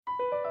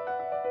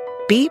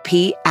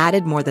BP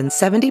added more than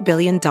 $70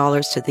 billion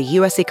to the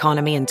U.S.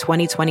 economy in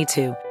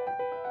 2022.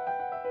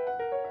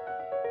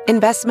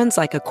 Investments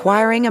like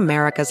acquiring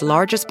America's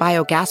largest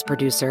biogas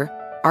producer,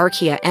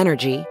 Archaea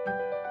Energy,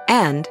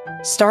 and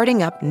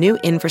starting up new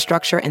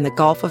infrastructure in the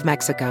Gulf of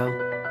Mexico.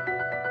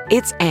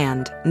 It's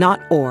and,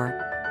 not or.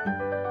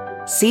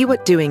 See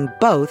what doing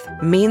both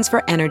means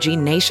for energy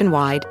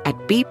nationwide at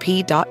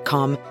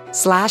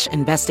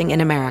bp.com/investing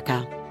in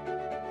America.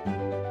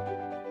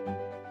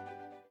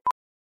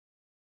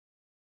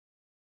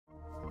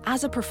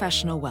 As a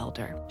professional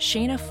welder,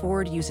 Shayna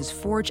Ford uses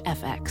Forge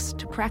FX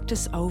to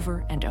practice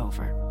over and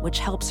over, which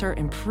helps her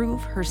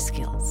improve her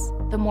skills.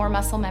 The more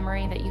muscle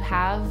memory that you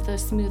have, the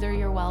smoother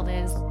your weld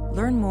is.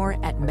 Learn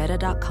more at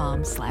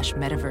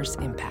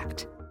meta.com/metaverse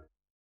impact.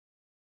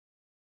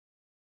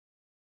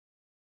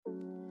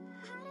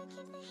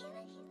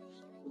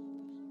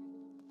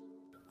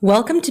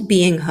 Welcome to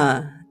Being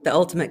Her, the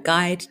ultimate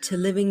guide to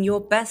living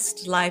your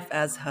best life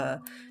as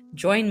her.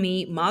 Join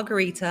me,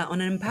 Margarita,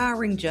 on an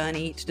empowering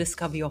journey to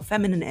discover your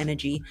feminine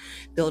energy,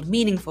 build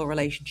meaningful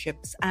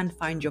relationships, and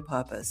find your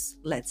purpose.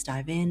 Let's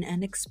dive in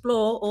and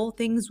explore all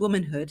things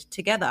womanhood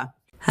together.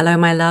 Hello,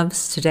 my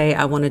loves. Today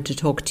I wanted to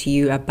talk to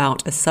you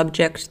about a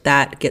subject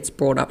that gets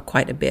brought up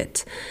quite a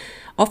bit.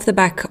 Off the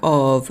back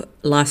of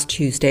last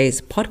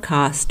Tuesday's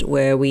podcast,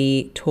 where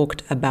we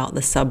talked about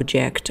the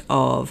subject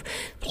of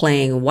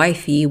playing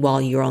wifey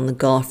while you're on the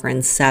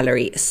girlfriend's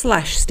salary /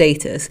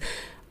 status,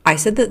 I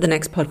said that the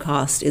next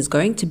podcast is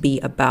going to be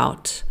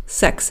about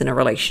sex in a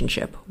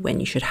relationship,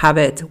 when you should have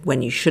it,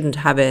 when you shouldn't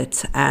have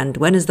it, and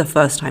when is the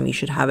first time you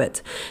should have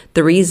it.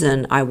 The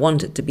reason I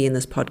want it to be in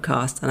this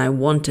podcast and I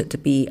want it to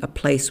be a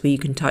place where you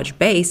can touch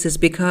base is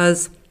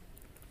because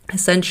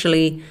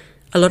essentially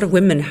a lot of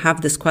women have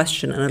this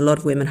question and a lot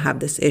of women have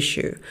this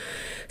issue.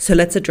 So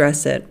let's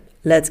address it.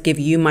 Let's give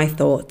you my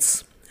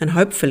thoughts, and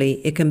hopefully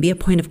it can be a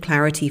point of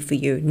clarity for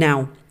you.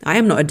 Now, I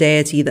am not a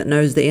deity that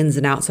knows the ins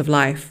and outs of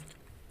life,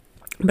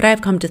 but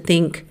I've come to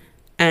think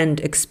and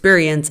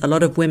experience a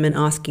lot of women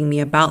asking me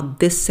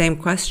about this same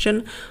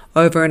question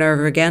over and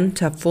over again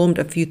to have formed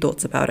a few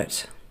thoughts about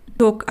it.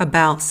 Talk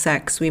about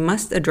sex, we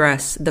must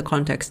address the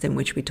context in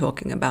which we're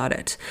talking about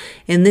it.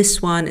 In this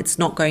one, it's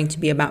not going to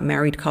be about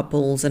married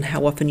couples and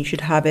how often you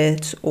should have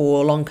it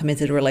or long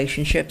committed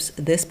relationships.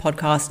 This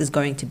podcast is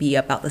going to be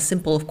about the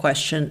simple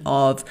question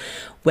of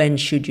when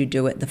should you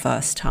do it the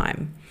first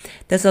time.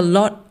 There's a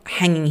lot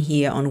hanging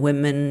here on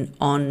women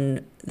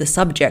on the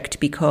subject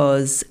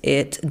because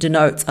it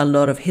denotes a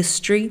lot of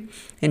history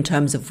in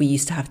terms of we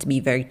used to have to be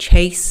very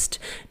chaste.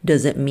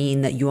 Does it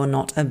mean that you are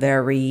not a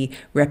very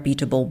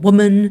reputable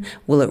woman?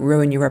 Will it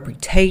ruin your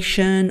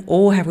reputation?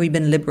 Or have we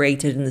been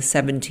liberated in the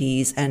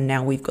 70s and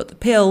now we've got the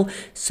pill,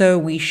 so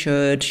we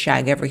should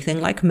shag everything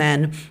like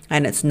men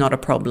and it's not a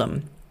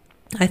problem?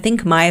 I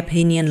think my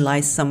opinion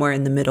lies somewhere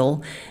in the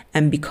middle,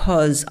 and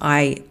because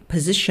I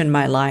position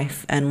my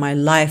life and my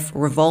life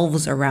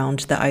revolves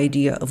around the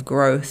idea of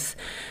growth,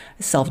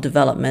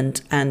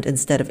 self-development, and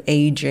instead of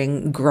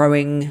aging,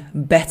 growing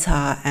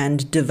better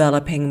and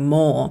developing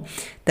more.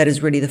 That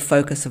is really the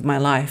focus of my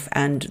life.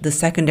 And the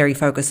secondary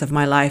focus of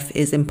my life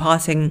is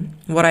imparting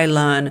what I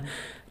learn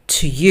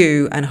to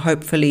you and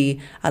hopefully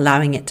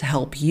allowing it to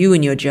help you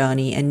in your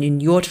journey and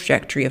in your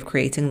trajectory of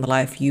creating the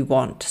life you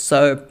want.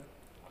 So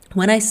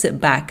when I sit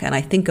back and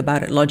I think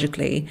about it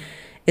logically,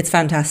 it's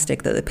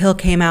fantastic that the pill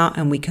came out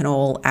and we can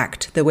all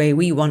act the way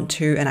we want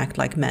to and act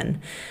like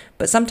men.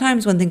 But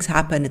sometimes when things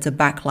happen, it's a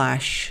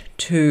backlash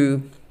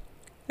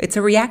it's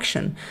a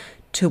reaction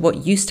to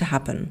what used to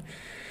happen.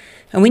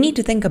 And we need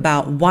to think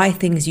about why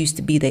things used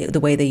to be the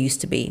way they used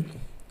to be.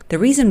 The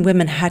reason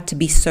women had to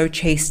be so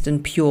chaste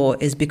and pure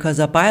is because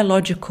our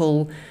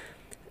biological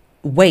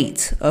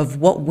weight of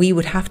what we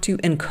would have to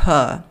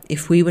incur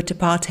if we were to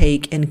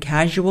partake in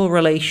casual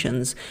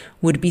relations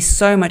would be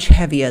so much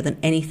heavier than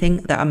anything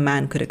that a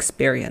man could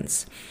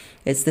experience.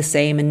 It's the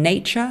same in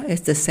nature,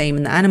 it's the same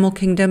in the animal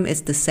kingdom,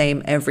 it's the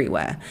same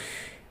everywhere.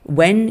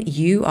 When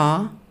you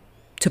are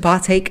to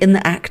partake in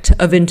the act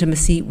of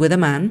intimacy with a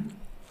man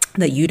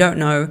that you don't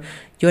know,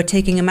 you're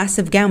taking a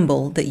massive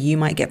gamble that you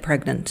might get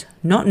pregnant.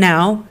 Not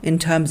now, in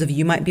terms of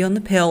you might be on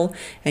the pill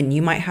and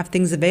you might have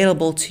things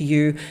available to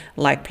you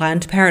like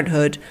Planned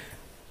Parenthood,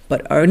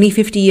 but only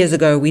 50 years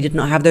ago we did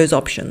not have those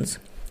options.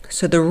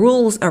 So the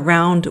rules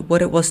around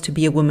what it was to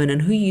be a woman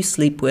and who you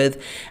sleep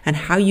with and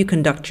how you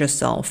conduct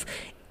yourself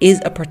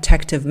is a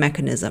protective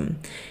mechanism.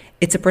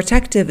 It's a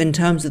protective in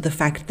terms of the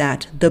fact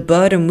that the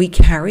burden we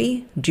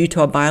carry due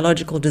to our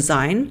biological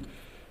design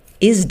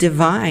is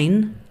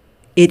divine.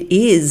 It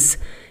is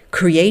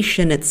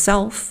creation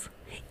itself.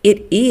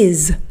 It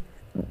is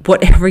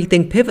what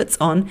everything pivots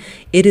on.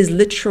 It is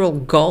literal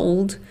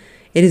gold.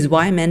 It is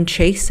why men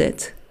chase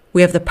it.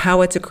 We have the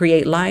power to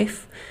create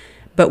life,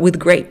 but with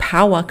great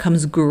power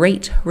comes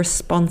great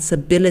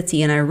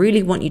responsibility. And I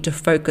really want you to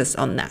focus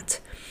on that.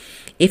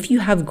 If you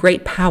have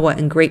great power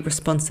and great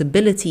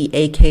responsibility,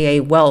 aka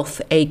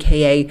wealth,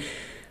 aka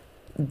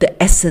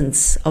the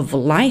essence of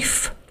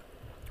life,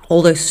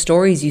 all those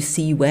stories you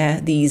see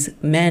where these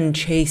men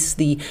chase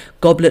the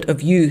goblet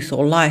of youth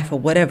or life or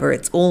whatever,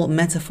 it's all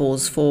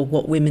metaphors for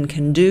what women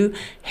can do.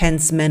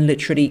 Hence, men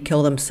literally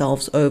kill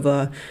themselves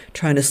over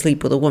trying to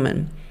sleep with a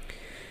woman.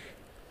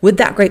 With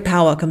that great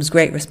power comes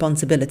great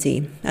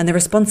responsibility, and the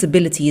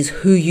responsibility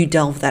is who you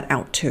delve that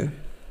out to.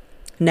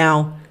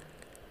 Now,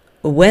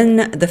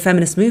 when the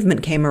feminist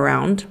movement came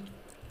around,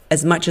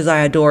 as much as I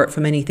adore it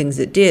for many things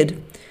it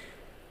did,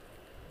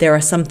 there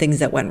are some things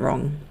that went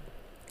wrong.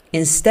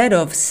 Instead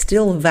of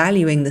still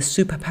valuing the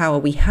superpower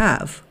we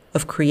have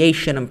of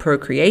creation and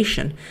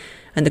procreation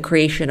and the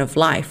creation of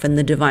life and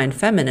the divine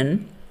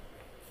feminine,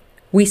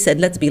 we said,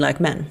 let's be like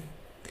men.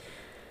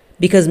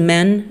 Because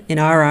men, in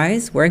our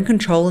eyes, were in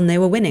control and they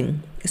were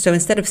winning. So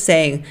instead of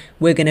saying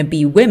we're going to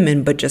be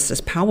women but just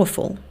as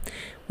powerful,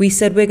 we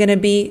said we're going to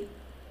be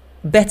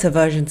better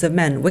versions of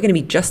men. We're going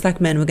to be just like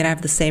men. We're going to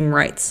have the same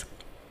rights.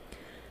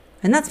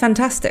 And that's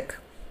fantastic.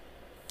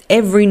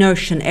 Every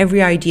notion,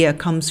 every idea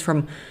comes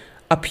from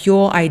a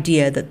pure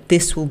idea that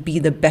this will be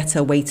the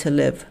better way to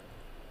live.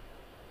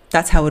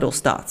 That's how it all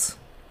starts.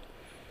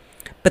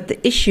 But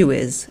the issue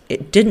is,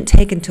 it didn't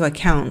take into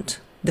account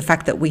the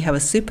fact that we have a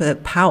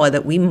superpower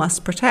that we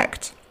must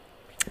protect.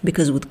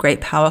 Because with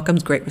great power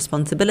comes great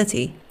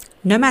responsibility.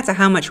 No matter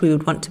how much we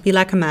would want to be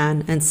like a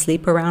man and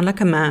sleep around like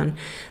a man,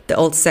 the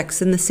old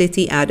Sex in the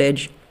City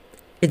adage,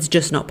 it's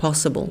just not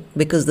possible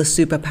because the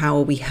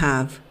superpower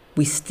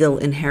we still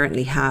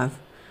inherently have.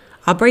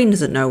 Our brain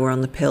doesn't know we're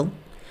on the pill.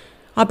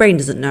 Our brain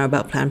doesn't know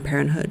about Planned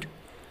Parenthood.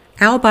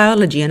 Our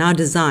biology and our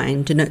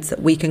design denotes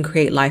that we can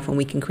create life and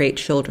we can create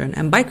children.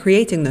 And by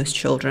creating those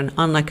children,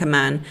 unlike a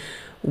man,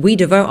 we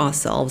devote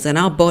ourselves and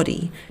our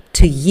body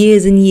to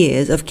years and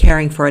years of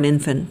caring for an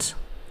infant.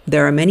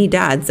 There are many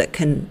dads that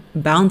can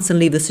bounce and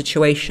leave the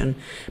situation,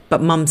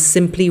 but mums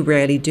simply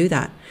rarely do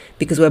that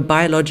because we're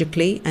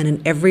biologically and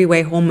in every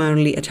way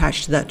hormonally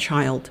attached to that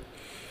child.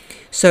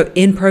 So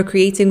in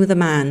procreating with a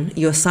man,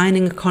 you're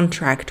signing a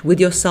contract with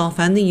yourself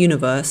and the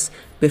universe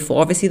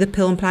before obviously the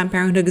pill and Planned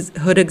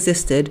Parenthood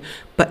existed,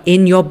 but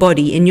in your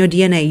body, in your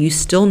DNA, you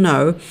still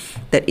know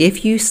that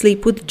if you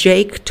sleep with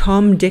Jake,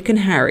 Tom, Dick, and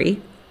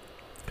Harry,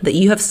 that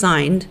you have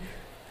signed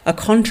a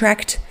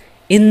contract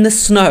in the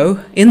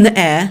snow, in the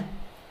air,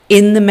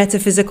 in the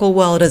metaphysical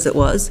world as it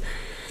was,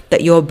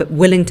 that you're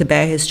willing to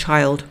bear his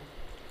child.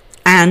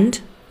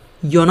 And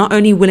you're not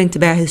only willing to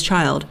bear his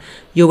child,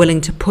 you're willing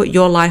to put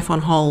your life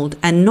on hold,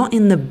 and not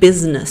in the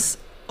business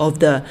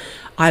of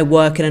I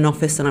work in an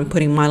office and I'm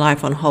putting my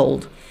life on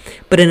hold,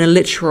 but in a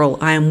literal,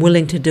 I am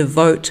willing to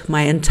devote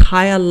my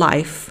entire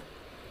life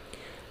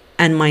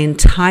and my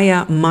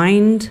entire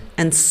mind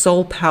and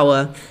soul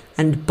power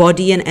and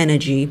body and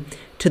energy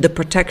to the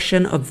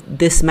protection of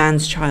this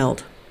man's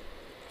child.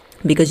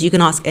 Because you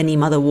can ask any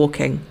mother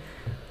walking,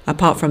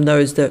 apart from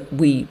those that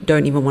we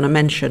don't even want to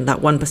mention, that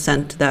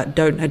 1% that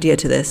don't adhere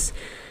to this,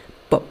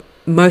 but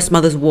most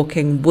mothers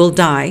walking will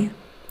die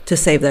to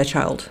save their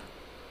child.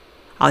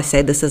 I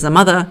say this as a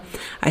mother.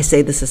 I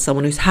say this as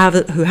someone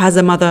who has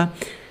a mother.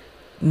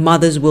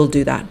 Mothers will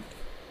do that.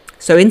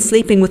 So in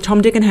sleeping with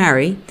Tom, Dick, and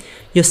Harry,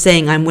 you're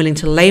saying, I'm willing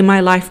to lay my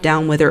life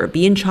down, whether it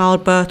be in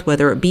childbirth,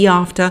 whether it be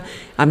after.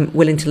 I'm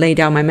willing to lay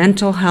down my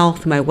mental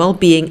health, my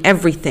well-being,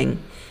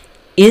 everything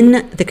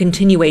in the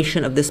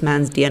continuation of this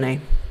man's DNA.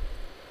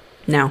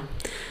 Now,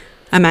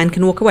 a man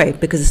can walk away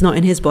because it's not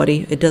in his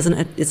body.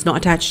 It's not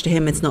attached to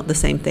him. It's not the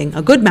same thing.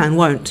 A good man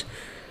won't.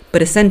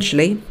 But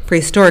essentially,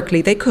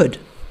 prehistorically, they could.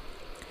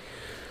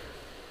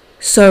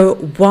 So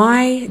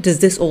why does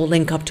this all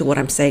link up to what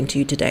I'm saying to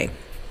you today?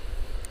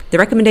 The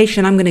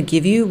recommendation I'm going to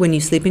give you when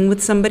you're sleeping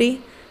with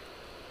somebody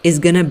is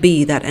going to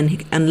be that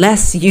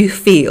unless you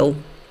feel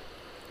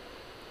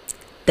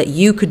that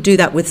you could do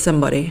that with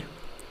somebody,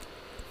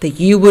 that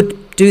you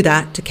would do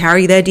that to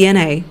carry their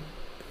DNA,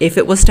 if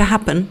it was to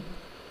happen,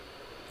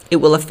 it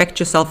will affect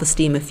your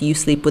self-esteem if you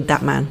sleep with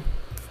that man.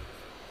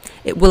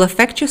 It will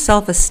affect your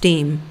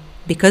self-esteem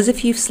because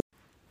if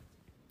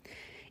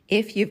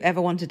you've ever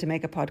wanted to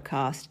make a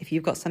podcast, if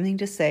you've got something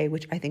to say,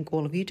 which I think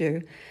all of you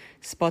do,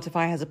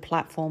 Spotify has a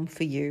platform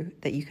for you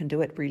that you can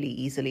do it really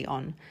easily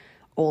on.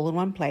 All in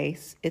one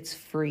place, it's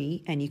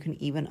free, and you can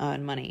even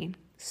earn money.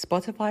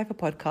 Spotify for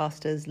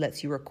Podcasters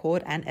lets you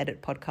record and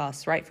edit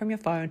podcasts right from your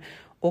phone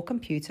or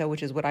computer,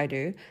 which is what I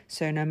do.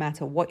 So no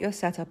matter what your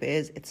setup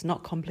is, it's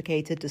not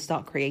complicated to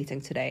start creating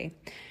today.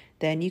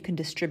 Then you can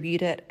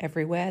distribute it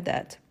everywhere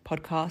that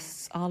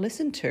podcasts are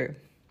listened to.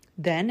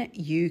 Then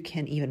you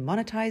can even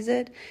monetize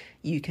it.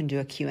 You can do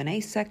a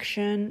Q&A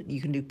section. You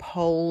can do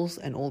polls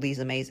and all these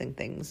amazing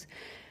things.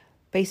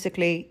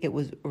 Basically, it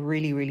was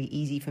really, really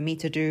easy for me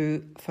to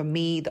do. For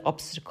me, the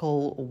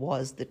obstacle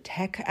was the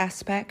tech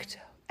aspect.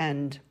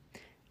 And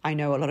I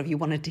know a lot of you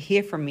wanted to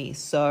hear from me.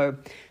 So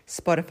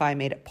Spotify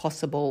made it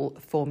possible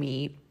for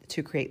me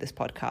to create this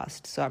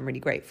podcast. So I'm really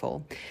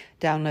grateful.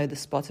 Download the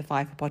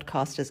Spotify for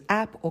Podcasters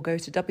app or go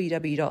to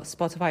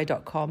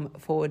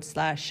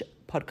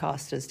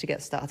www.spotify.com/podcasters to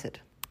get started.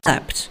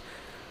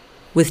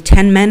 With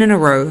 10 men in a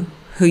row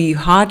who you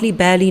hardly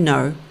barely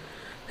know,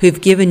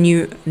 who've given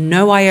you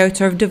no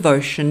iota of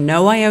devotion,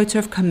 no iota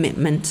of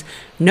commitment,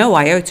 no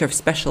iota of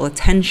special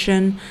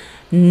attention,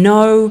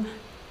 no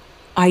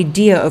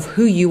idea of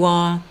who you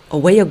are or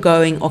where you're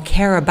going or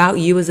care about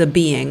you as a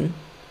being,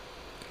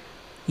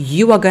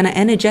 you are going to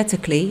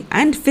energetically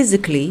and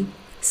physically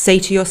say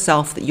to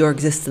yourself that your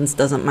existence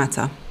doesn't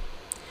matter.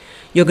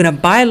 You're going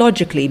to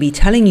biologically be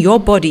telling your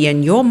body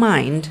and your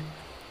mind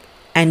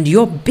and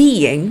your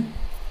being,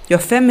 your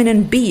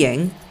feminine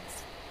being,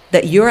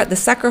 that you're at the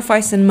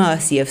sacrifice and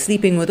mercy of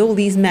sleeping with all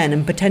these men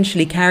and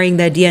potentially carrying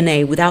their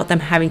DNA without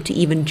them having to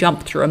even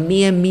jump through a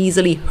mere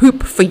measly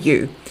hoop for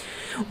you,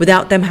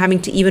 without them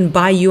having to even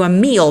buy you a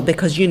meal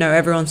because you know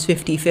everyone's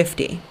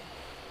 50-50.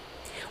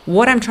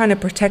 What I'm trying to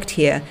protect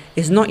here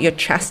is not your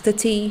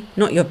chastity,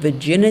 not your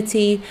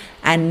virginity,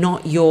 and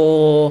not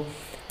your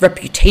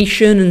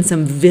reputation in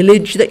some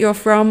village that you're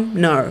from.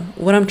 No,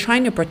 what I'm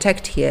trying to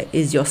protect here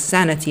is your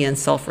sanity and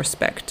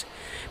self-respect.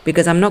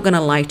 Because I'm not going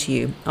to lie to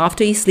you.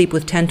 After you sleep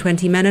with 10,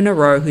 20 men in a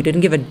row who didn't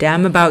give a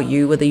damn about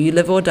you, whether you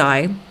live or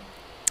die,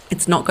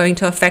 it's not going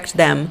to affect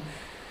them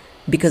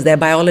because their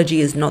biology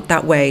is not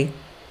that way.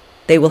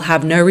 They will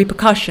have no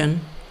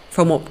repercussion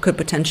from what could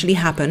potentially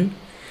happen.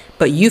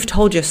 But you've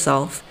told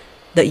yourself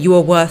that you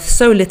are worth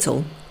so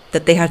little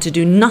that they had to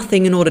do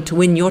nothing in order to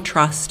win your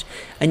trust,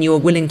 and you are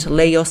willing to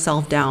lay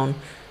yourself down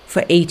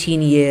for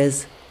 18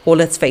 years, or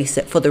let's face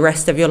it, for the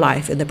rest of your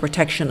life in the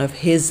protection of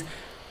his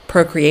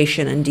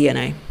procreation and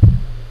DNA.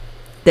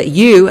 That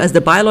you, as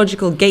the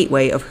biological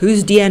gateway of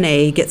whose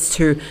DNA gets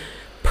to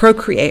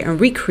procreate and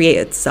recreate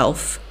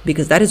itself,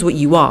 because that is what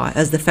you are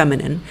as the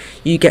feminine,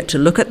 you get to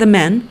look at the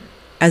men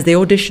as they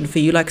audition for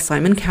you like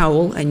Simon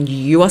Cowell, and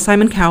you are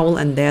Simon Cowell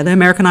and they're the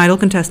American Idol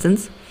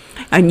contestants,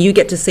 and you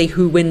get to say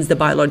who wins the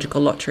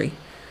biological lottery,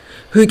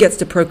 who gets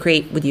to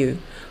procreate with you,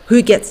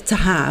 who gets to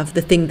have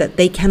the thing that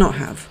they cannot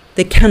have.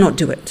 They cannot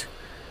do it.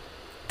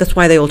 That's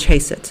why they all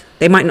chase it.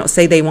 They might not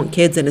say they want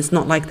kids, and it's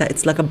not like that.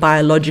 It's like a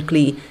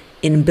biologically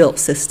inbuilt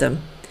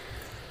system.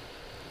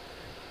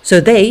 So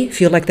they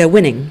feel like they're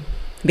winning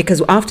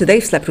because after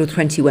they've slept with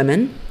 20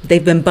 women,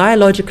 they've been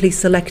biologically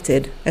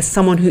selected as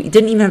someone who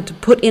didn't even have to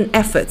put in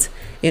effort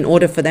in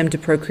order for them to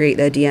procreate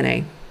their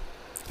DNA.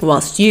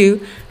 Whilst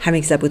you,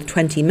 having slept with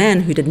 20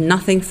 men who did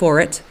nothing for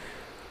it,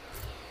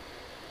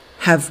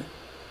 have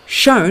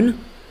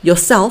shown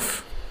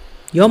yourself,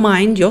 your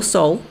mind, your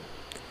soul,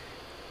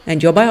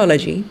 and your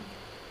biology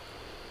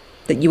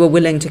that you are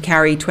willing to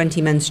carry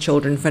 20 men's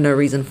children for no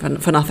reason,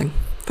 for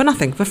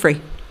nothing, for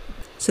free.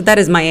 So that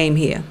is my aim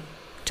here,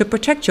 to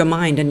protect your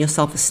mind and your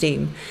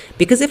self-esteem.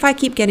 Because if I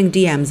keep getting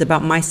DMs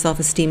about my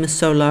self-esteem is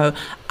so low,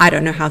 I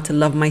don't know how to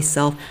love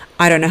myself,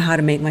 I don't know how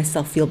to make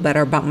myself feel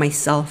better about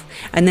myself,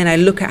 and then I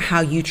look at how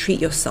you treat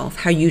yourself,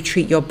 how you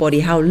treat your body,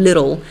 how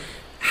little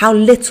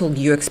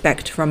you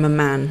expect from a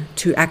man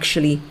to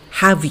actually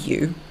have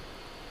you,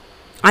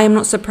 I am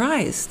not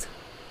surprised.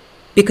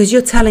 Because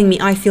you're telling me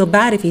I feel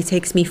bad if he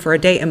takes me for a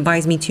date and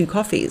buys me 2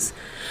 coffees.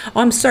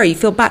 Oh, I'm sorry, you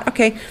feel bad?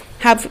 Okay,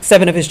 have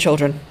 7 of his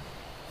children.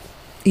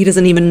 He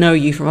doesn't even know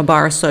you from a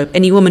bar of soap.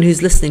 Any woman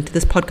who's listening to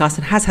this podcast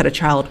and has had a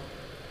child,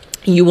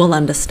 you will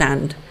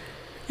understand.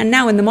 And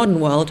now in the modern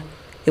world,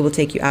 it will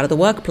take you out of the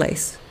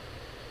workplace.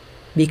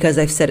 Because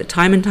I've said it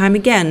time and time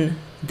again,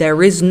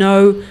 there is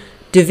no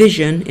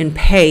division in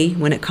pay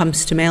when it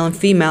comes to male and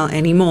female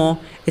anymore.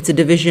 It's a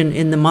division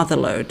in the mother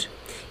load.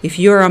 If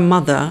you're a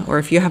mother or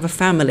if you have a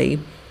family,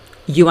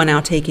 you are now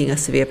taking a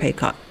severe pay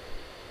cut.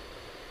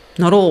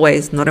 Not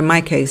always, not in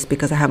my case,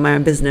 because I have my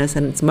own business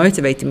and it's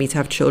motivated me to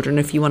have children.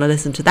 If you want to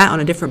listen to that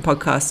on a different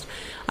podcast,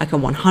 I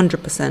can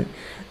 100%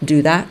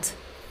 do that.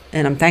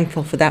 And I'm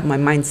thankful for that. My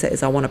mindset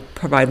is I want to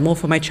provide more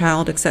for my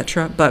child,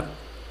 etc. But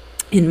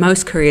in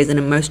most careers and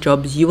in most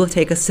jobs, you will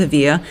take a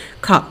severe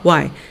cut.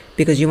 Why?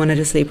 Because you wanted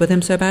to sleep with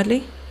him so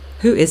badly?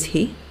 Who is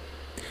he?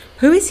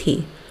 Who is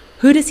he?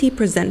 Who does he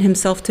present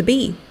himself to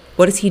be?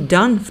 What has he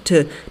done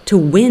to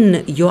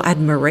win your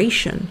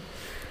admiration?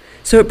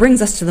 So it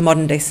brings us to the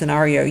modern day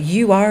scenario.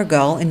 You are a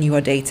girl and you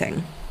are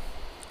dating.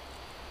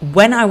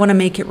 When I want to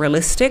make it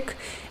realistic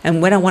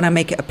and when I want to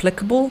make it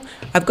applicable,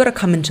 I've got to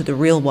come into the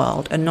real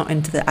world and not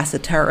into the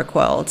esoteric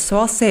world. So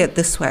I'll say it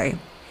this way.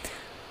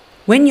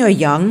 When you're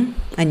young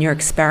and you're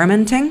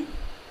experimenting,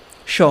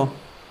 sure,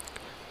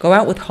 go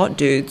out with hot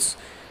dudes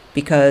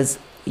because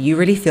you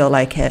really feel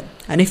like it.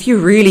 And if you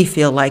really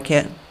feel like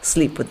it,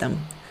 sleep with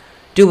them.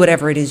 Do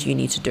whatever it is you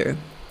need to do.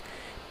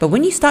 But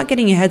when you start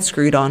getting your head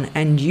screwed on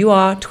and you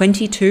are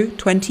 22,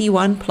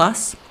 21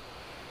 plus,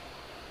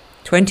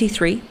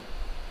 23,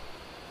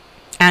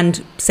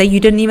 and say you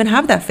didn't even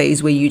have that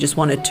phase where you just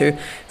wanted to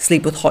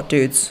sleep with hot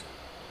dudes,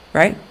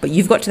 right? But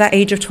you've got to that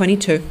age of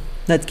 22.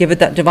 Let's give it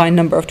that divine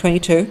number of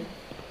 22.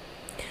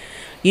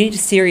 You need to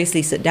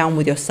seriously sit down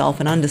with yourself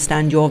and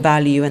understand your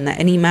value, and that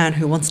any man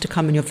who wants to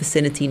come in your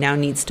vicinity now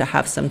needs to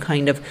have some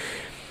kind of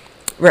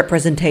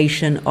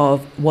representation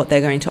of what they're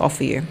going to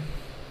offer you.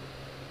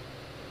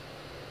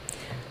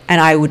 And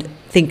I would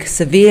think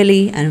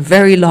severely and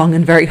very long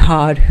and very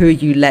hard who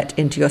you let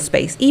into your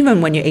space,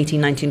 even when you're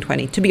 18, 19,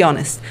 20. To be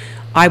honest,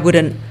 I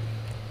wouldn't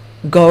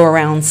go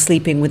around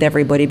sleeping with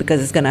everybody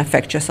because it's going to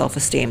affect your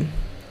self-esteem.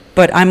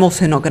 But I'm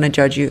also not going to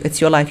judge you.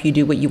 It's your life. You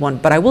do what you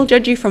want. But I will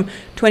judge you from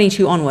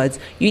 22 onwards.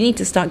 You need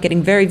to start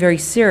getting very, very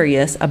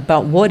serious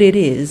about what it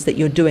is that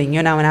you're doing.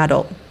 You're now an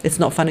adult. It's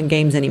not fun and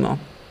games anymore.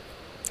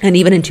 And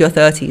even into your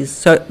 30s.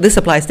 So this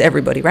applies to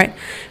everybody, right?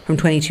 From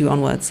 22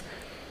 onwards.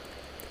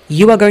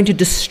 You are going to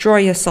destroy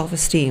your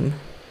self-esteem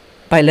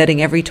by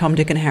letting every Tom,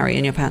 Dick, and Harry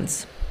in your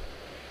pants.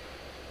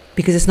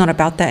 Because it's not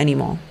about that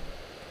anymore.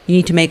 You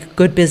need to make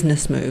good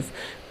business move,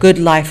 good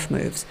life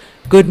moves,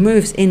 good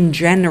moves in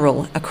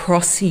general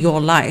across your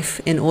life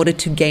in order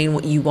to gain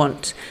what you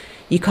want.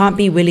 You can't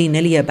be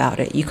willy-nilly about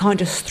it. You can't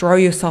just throw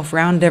yourself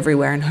around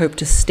everywhere and hope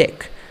to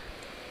stick.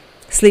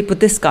 Sleep with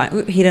this guy.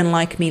 Ooh, he didn't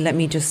like me. Let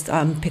me just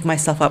pick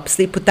myself up.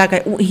 Sleep with that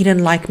guy. Ooh, he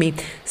didn't like me.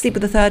 Sleep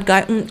with the third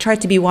guy.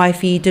 Tried to be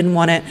wifey. Didn't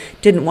want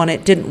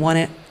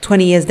it.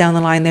 20 years down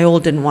the line, they all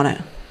didn't want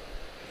it.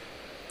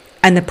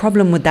 And the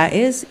problem with that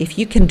is, if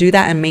you can do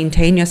that and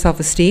maintain your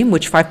self-esteem,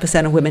 which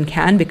 5% of women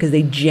can because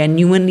they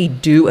genuinely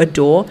do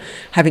adore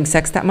having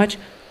sex that much,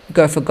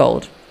 go for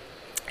gold.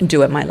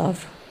 Do it, my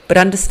love. But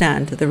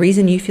understand that the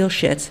reason you feel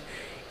shit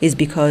is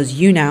because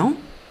you now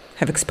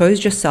have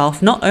exposed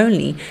yourself not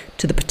only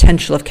to the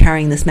potential of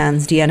carrying this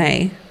man's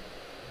DNA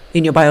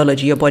in your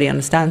biology, your body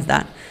understands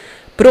that,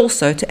 but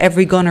also to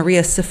every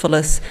gonorrhea,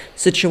 syphilis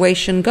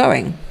situation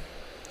going.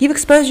 You've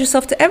exposed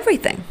yourself to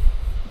everything.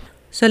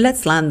 So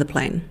let's land the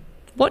plane.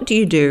 What do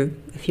you do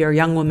if you're a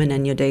young woman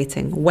and you're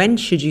dating? When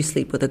should you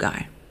sleep with a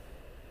guy?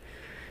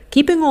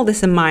 Keeping all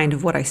this in mind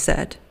of what I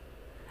said,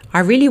 I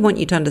really want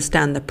you to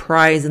understand the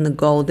prize and the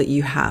gold that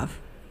you have,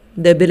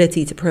 the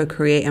ability to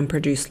procreate and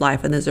produce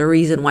life. And there's a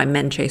reason why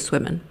men chase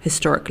women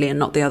historically and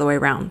not the other way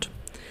around.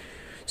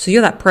 So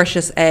you're that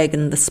precious egg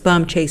and the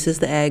sperm chases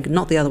the egg,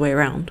 not the other way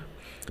around.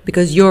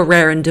 Because you're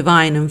rare and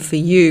divine, and for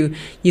you,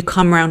 you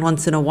come around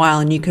once in a while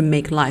and you can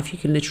make life. You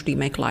can literally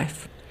make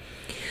life.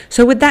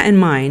 So with that in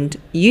mind,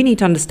 you need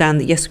to understand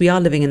that yes, we are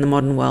living in the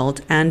modern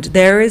world, and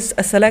there is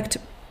a select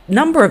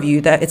number of you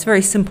that it's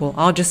very simple.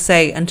 I'll just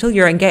say, until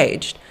you're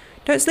engaged,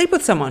 don't sleep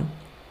with someone.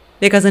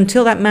 Because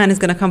until that man is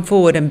going to come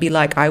forward and be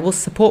like, I will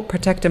support,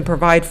 protect, and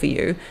provide for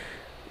you,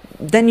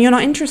 then you're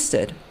not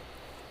interested.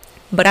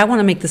 But I want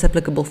to make this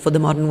applicable for the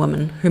modern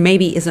woman who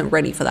maybe isn't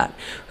ready for that,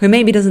 who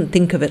maybe doesn't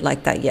think of it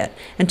like that yet.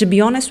 And to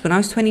be honest, when I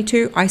was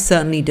 22, I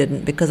certainly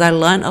didn't, because I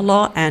learned a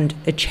lot and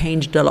it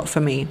changed a lot for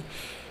me.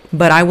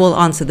 But I will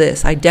answer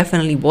this. I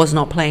definitely was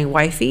not playing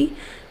wifey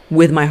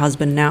with my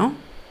husband now.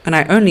 And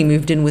I only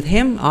moved in with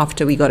him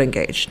after we got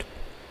engaged.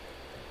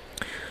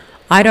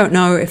 I don't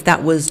know if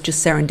that was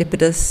just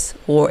serendipitous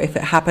or if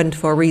it happened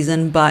for a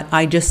reason, but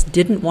I just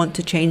didn't want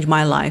to change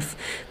my life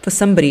for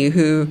somebody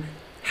who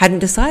hadn't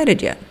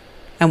decided yet.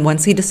 And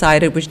once he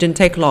decided, which didn't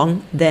take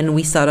long, then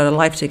we started a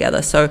life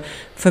together. So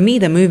for me,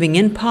 the moving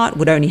in part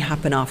would only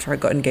happen after I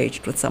got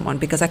engaged with someone,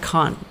 because I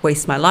can't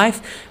waste my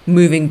life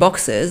moving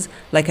boxes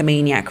like a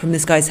maniac from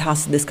this guy's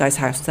house to this guy's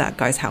house to that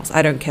guy's house.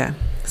 I don't care.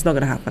 It's not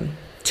going to happen.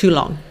 Too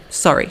long.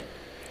 Sorry.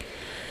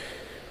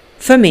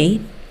 For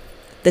me,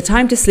 the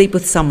time to sleep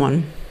with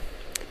someone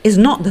is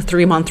not the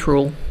 3-month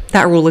rule.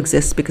 That rule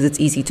exists because it's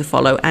easy to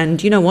follow.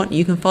 And you know what?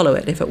 You can follow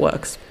it if it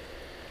works.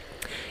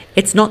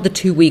 It's not the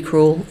 2-week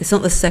rule. It's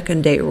not the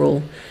second date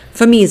rule.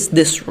 For me, it's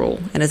this rule.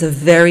 And it's a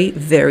very,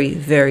 very,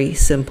 very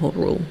simple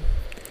rule.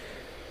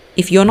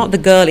 If you're not the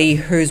girly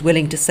who's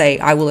willing to say,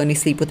 I will only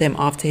sleep with him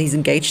after he's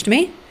engaged to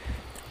me,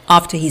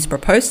 after he's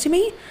proposed to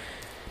me,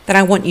 then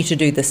I want you to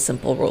do this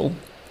simple rule.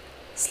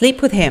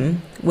 Sleep with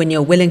him when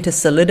you're willing to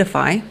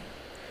solidify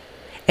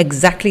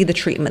exactly the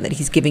treatment that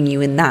he's giving you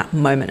in that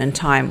moment in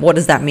time. What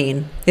does that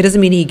mean? It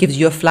doesn't mean he gives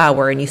you a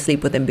flower and you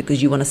sleep with him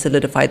because you want to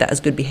solidify that as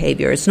good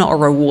behavior. It's not a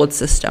reward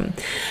system.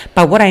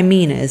 But what I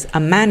mean is,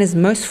 a man is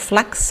most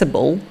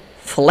flexible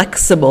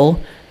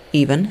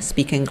even,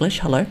 speak English,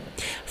 hello,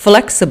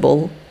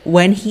 flexible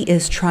when he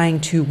is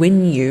trying to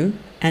win you,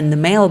 and the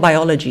male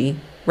biology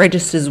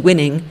registers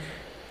winning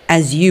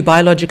as you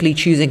biologically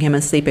choosing him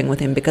and sleeping with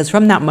him, because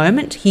from that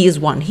moment, he is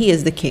won. He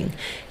is the king.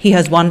 He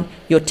has won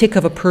your tick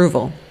of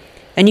approval.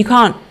 And you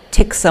can't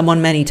tick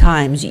someone many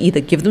times. You either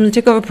give them the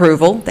tick of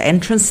approval, the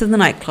entrance to the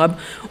nightclub,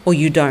 or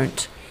you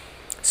don't.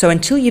 So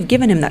until you've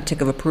given him that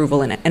tick of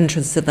approval and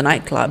entrance to the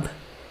nightclub,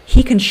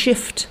 he can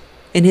shift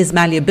in his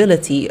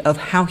malleability of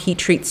how he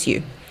treats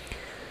you.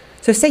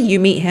 So say you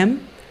meet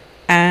him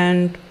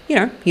and,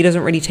 he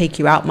doesn't really take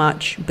you out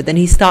much, but then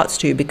he starts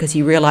to, because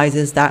he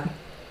realizes that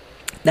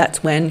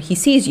that's when he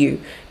sees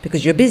you,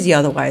 because you're busy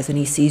otherwise, and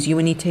he sees you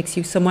when he takes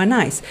you somewhere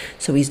nice.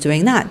 So he's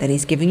doing that. Then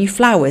he's giving you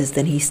flowers.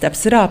 Then he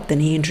steps it up.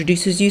 Then he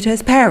introduces you to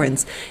his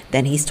parents.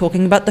 Then he's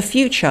talking about the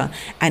future.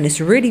 And it's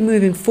really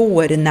moving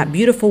forward in that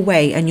beautiful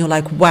way. And you're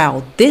like,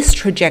 wow, this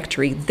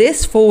trajectory,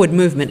 this forward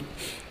movement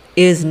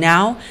is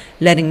now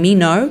letting me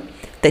know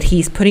that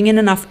he's putting in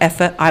enough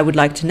effort. I would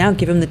like to now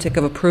give him the tick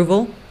of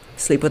approval.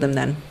 Sleep with him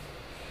then.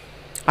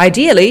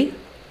 Ideally,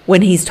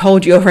 when he's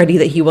told you already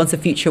that he wants a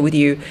future with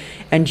you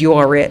and you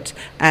are it,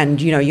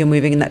 and you're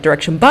moving in that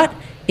direction. But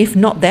if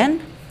not,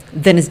 then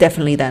then it's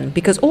definitely then.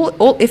 Because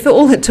if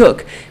all it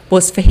took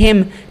was for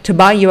him to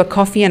buy you a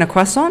coffee and a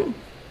croissant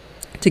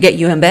to get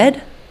you in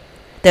bed,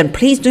 then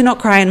please do not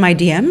cry in my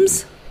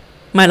DMs,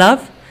 my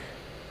love,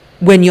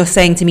 when you're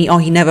saying to me, oh,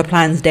 he never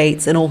plans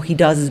dates and all he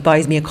does is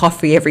buys me a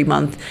coffee every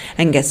month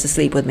and gets to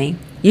sleep with me.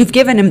 You've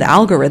given him the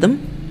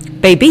algorithm.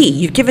 Baby,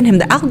 you've given him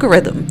the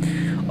algorithm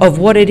of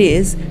what it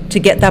is to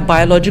get that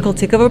biological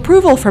tick of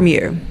approval from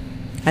you.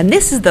 And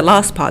this is the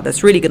last part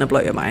that's really going to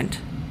blow your mind.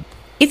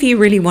 If you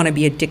really want to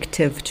be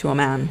addictive to a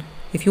man,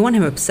 if you want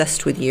him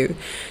obsessed with you,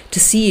 to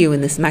see you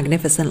in this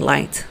magnificent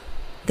light,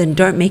 then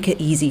don't make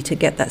it easy to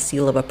get that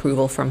seal of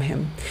approval from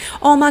him.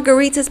 Oh,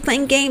 Margarita's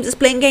playing games, it's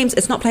playing games.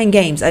 It's not playing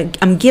games.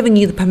 I'm giving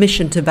you the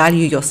permission to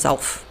value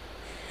yourself.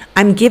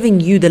 I'm giving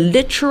you the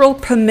literal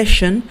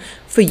permission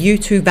for you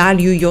to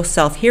value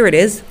yourself. Here it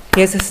is.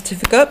 Here's a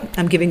certificate.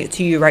 I'm giving it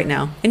to you right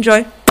now.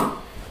 Enjoy.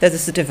 There's a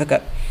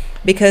certificate.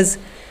 Because,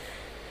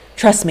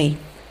 trust me,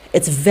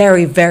 it's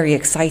very, very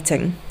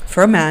exciting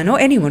for a man, or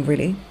anyone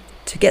really,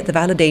 to get the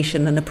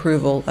validation and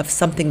approval of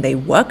something they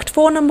worked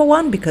for, number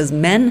one, because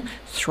men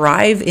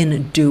thrive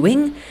in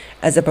doing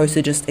as opposed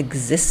to just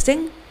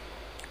existing.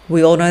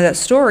 We all know that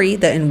story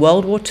that in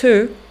World War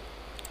II,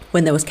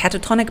 when there was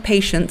catatonic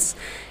patients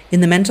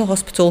in the mental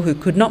hospital who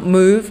could not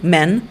move,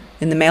 men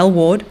in the male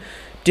ward,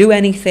 do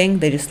anything,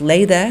 they just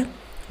lay there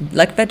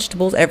like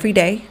vegetables every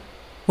day,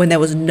 when there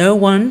was no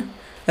one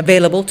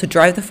available to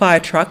drive the fire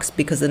trucks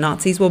because the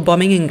Nazis were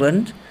bombing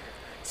England.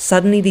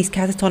 Suddenly these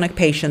catatonic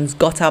patients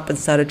got up and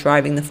started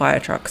driving the fire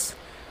trucks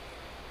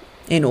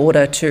in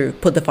order to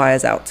put the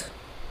fires out,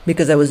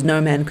 because there was no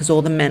men, because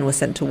all the men were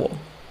sent to war.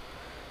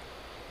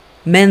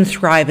 Men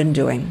thrive in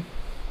doing.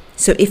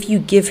 So if you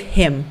give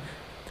him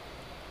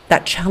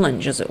that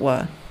challenge, as it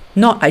were,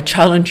 not I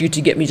challenge you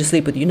to get me to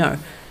sleep with you, no,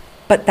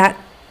 but that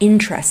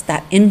interest,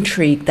 that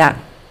intrigue, that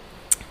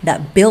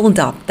build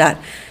up, that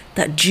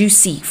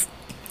juicy,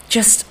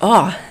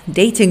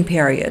 dating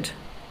period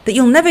that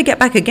you'll never get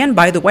back again,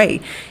 by the way.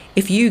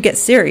 If you get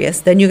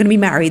serious, then you're going to be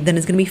married, then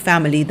it's going to be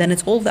family, then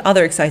it's all the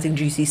other exciting,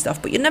 juicy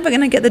stuff, but you're never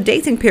going to get the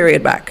dating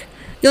period back.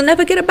 You'll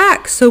never get it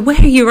back. So where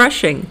are you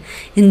rushing?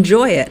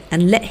 Enjoy it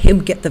and let him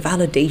get the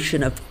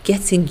validation of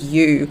getting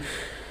you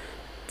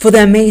for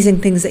the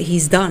amazing things that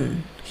he's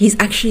done. He's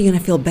actually going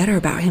to feel better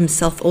about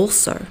himself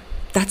also.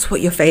 That's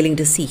what you're failing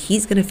to see.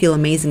 He's going to feel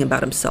amazing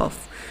about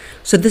himself.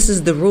 So this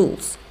is the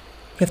rules.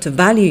 You have to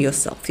value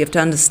yourself. You have to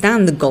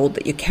understand the gold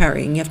that you're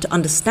carrying. You have to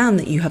understand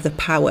that you have the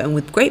power. And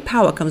with great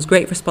power comes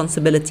great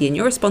responsibility. And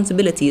your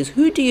responsibility is,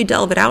 who do you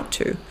delve it out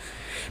to?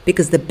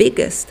 Because the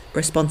biggest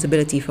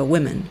responsibility for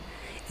women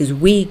is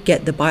we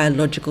get the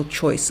biological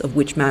choice of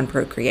which man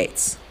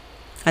procreates.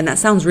 And that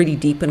sounds really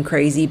deep and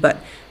crazy, but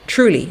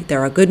truly, there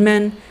are good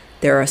men.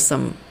 There are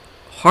some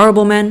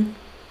horrible men.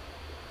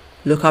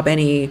 Look up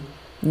any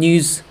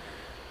news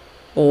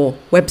or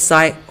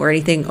website or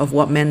anything of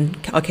what men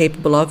are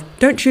capable of.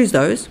 Don't choose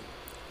those.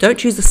 Don't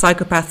choose the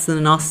psychopaths and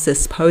the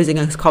narcissists posing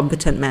as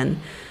competent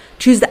men.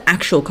 Choose the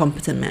actual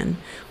competent men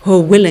who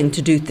are willing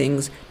to do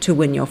things to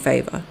win your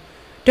favor.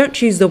 Don't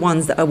choose the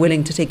ones that are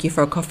willing to take you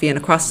for a coffee and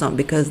a croissant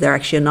because they're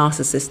actually a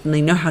narcissist and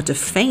they know how to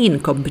feign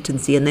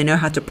competency and they know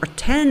how to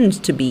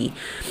pretend to be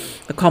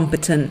a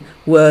competent,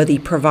 worthy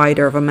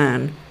provider of a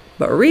man.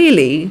 But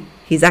really,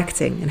 he's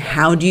acting. And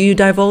how do you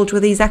divulge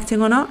whether he's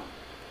acting or not?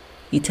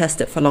 You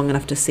test it for long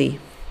enough to see.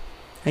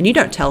 And you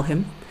don't tell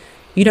him.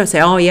 You don't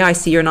say, oh yeah, I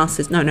see you're a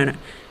narcissist. No.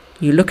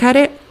 You look at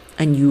it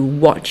and you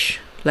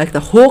watch. Like the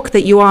hawk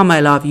that you are, my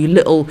love, you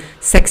little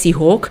sexy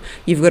hawk.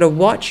 You've got to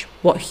watch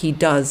what he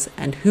does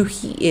and who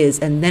he is,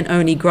 and then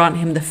only grant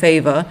him the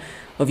favor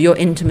of your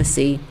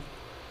intimacy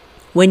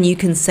when you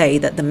can say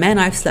that the men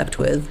I've slept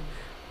with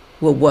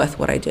were worth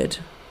what I did.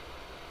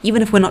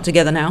 Even if we're not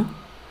together now,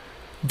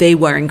 they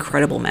were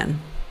incredible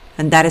men.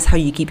 And that is how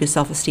you keep your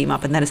self-esteem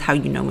up. And that is how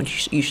you know when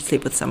you should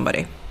sleep with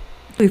somebody.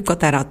 We've got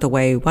that out the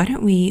way. Why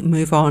don't we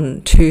move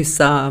on to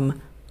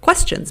some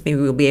questions? Maybe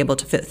we'll be able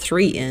to fit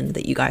 3 in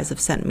that you guys have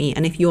sent me.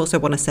 And if you also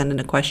want to send in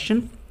a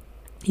question,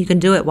 you can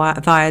do it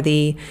via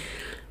the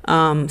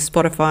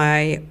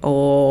Spotify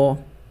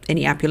or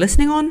any app you're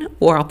listening on.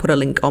 Or I'll put a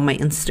link on my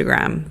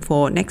Instagram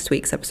for next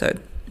week's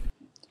episode.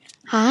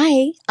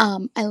 Hi,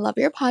 I love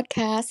your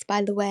podcast,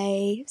 by the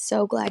way.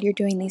 So glad you're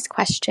doing these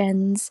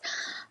questions.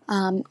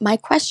 My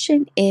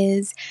question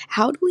is,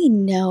 how do we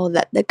know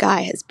that the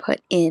guy has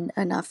put in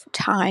enough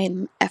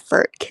time,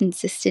 effort,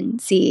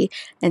 consistency,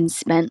 and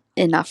spent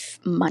enough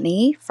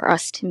money for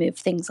us to move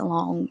things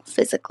along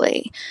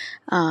physically?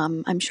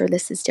 I'm sure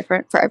this is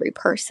different for every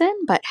person,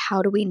 but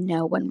how do we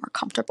know when we're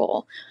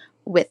comfortable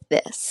with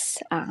this?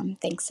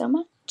 Thanks so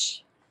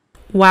much.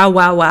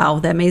 Wow.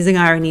 The amazing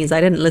irony is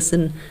I didn't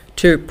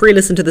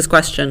pre-listen to this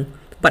question,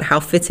 but how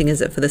fitting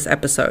is it for this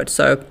episode?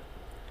 So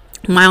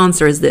my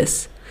answer is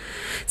this.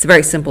 It's a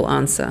very simple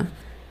answer.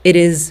 It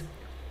is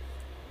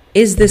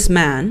this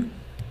man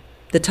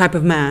the type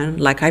of man,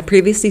 like I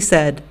previously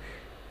said,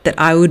 that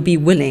I would be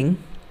willing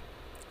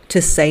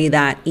to say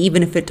that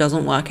even if it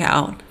doesn't work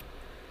out,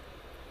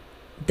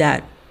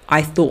 that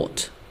I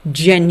thought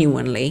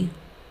genuinely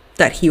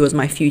that he was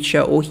my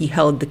future, or he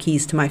held the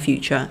keys to my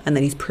future, and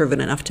that he's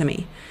proven enough to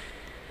me.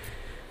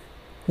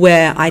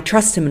 Where I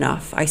trust him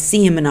enough, I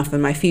see him enough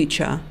in my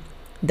future,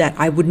 that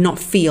I would not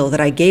feel that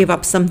I gave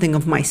up something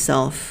of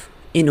myself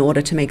in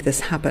order to make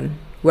this happen.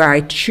 Where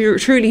I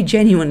truly,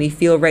 genuinely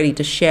feel ready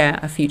to share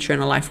a future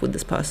and a life with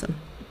this person.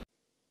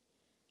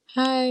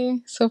 Hi.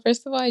 So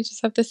first of all, I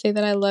just have to say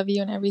that I love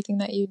you and everything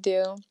that you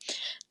do.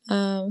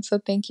 So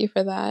thank you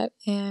for that.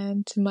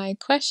 And my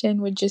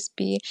question would just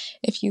be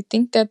if you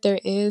think that there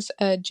is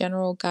a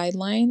general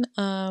guideline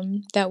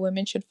that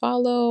women should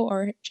follow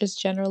or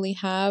just generally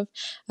have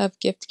of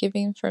gift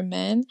giving for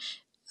men.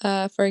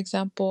 For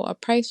example, a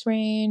price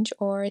range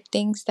or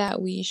things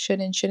that we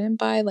should and shouldn't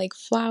buy, like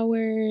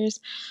flowers,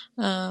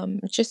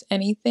 just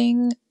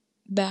anything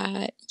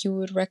that you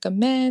would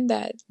recommend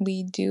that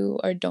we do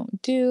or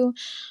don't do.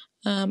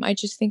 I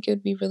just think it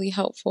would be really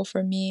helpful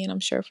for me, and I'm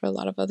sure for a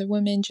lot of other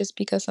women, just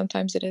because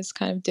sometimes it is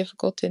kind of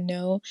difficult to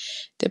know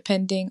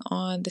depending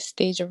on the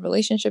stage of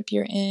relationship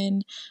you're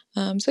in.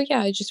 So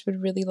yeah, I just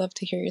would really love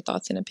to hear your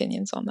thoughts and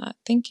opinions on that.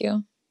 Thank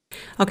you.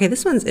 Okay,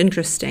 this one's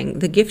interesting.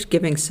 The gift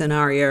giving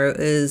scenario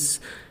is,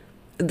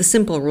 the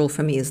simple rule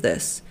for me is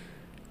this.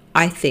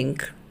 I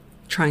think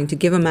trying to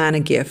give a man a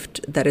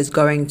gift that is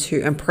going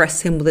to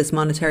impress him with its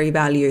monetary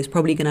value is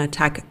probably going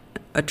to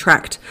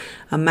attract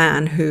a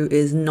man who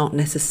is not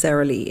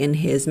necessarily in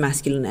his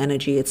masculine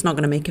energy. It's not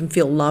going to make him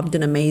feel loved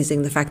and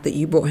amazing. The fact that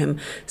you brought him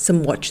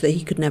some watch that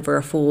he could never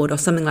afford or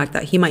something like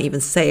that. He might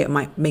even say it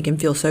might make him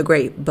feel so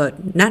great,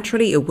 but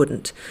naturally it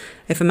wouldn't.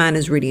 If a man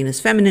is really in his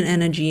feminine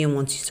energy and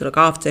wants you to look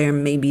after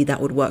him, maybe that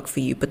would work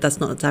for you, but that's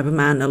not the type of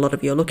man a lot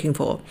of you are looking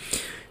for.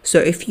 So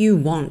if you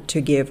want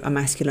to give a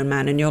masculine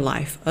man in your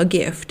life a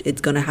gift,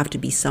 it's going to have to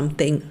be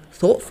something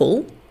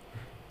thoughtful,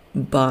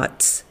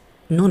 but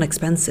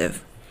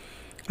non-expensive.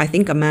 I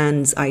think a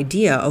man's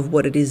idea of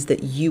what it is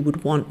that you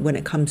would want when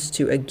it comes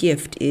to a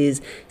gift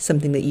is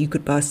something that you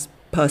could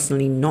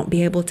personally not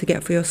be able to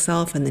get for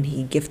yourself, and then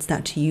he gifts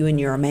that to you and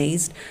you're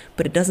amazed,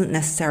 but it doesn't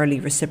necessarily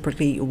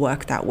reciprocally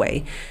work that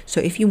way. So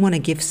if you want to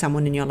give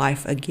someone in your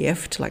life a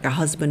gift, like a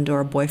husband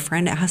or a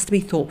boyfriend, it has to be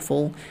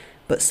thoughtful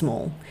but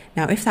small.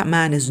 Now, if that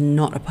man is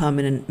not a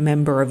permanent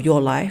member of your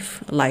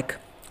life, like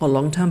a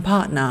long-term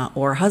partner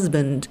or a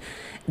husband,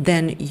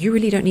 then you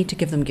really don't need to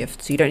give them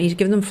gifts. You don't need to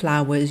give them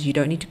flowers. You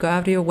don't need to go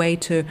out of your way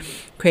to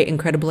create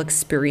incredible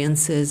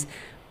experiences,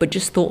 but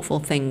just thoughtful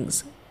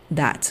things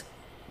that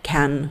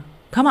can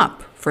come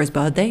up. For his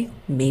birthday,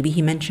 maybe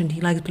he mentioned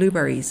he likes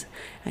blueberries,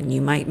 and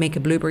you might make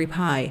a blueberry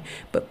pie,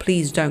 but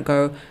please don't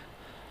go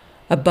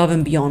above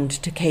and beyond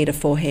to cater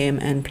for him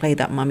and play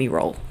that mummy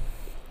role.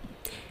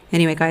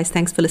 Anyway, guys,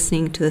 thanks for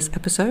listening to this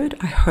episode.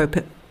 I hope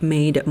it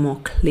made it more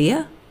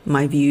clear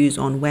my views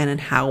on when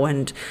and how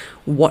and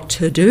what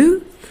to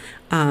do.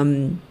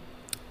 In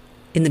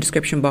the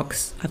description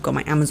box, I've got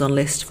my Amazon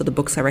list for the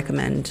books I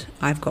recommend.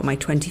 I've got my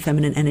 20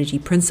 feminine energy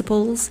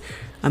principles.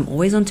 I'm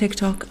always on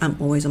TikTok. I'm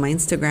always on my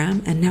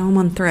Instagram. And now I'm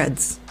on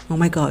Threads. Oh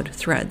my God,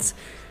 Threads.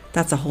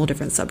 That's a whole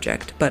different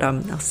subject. But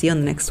I'll see you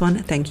on the next one.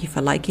 Thank you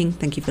for liking.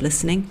 Thank you for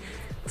listening.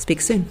 Speak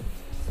soon.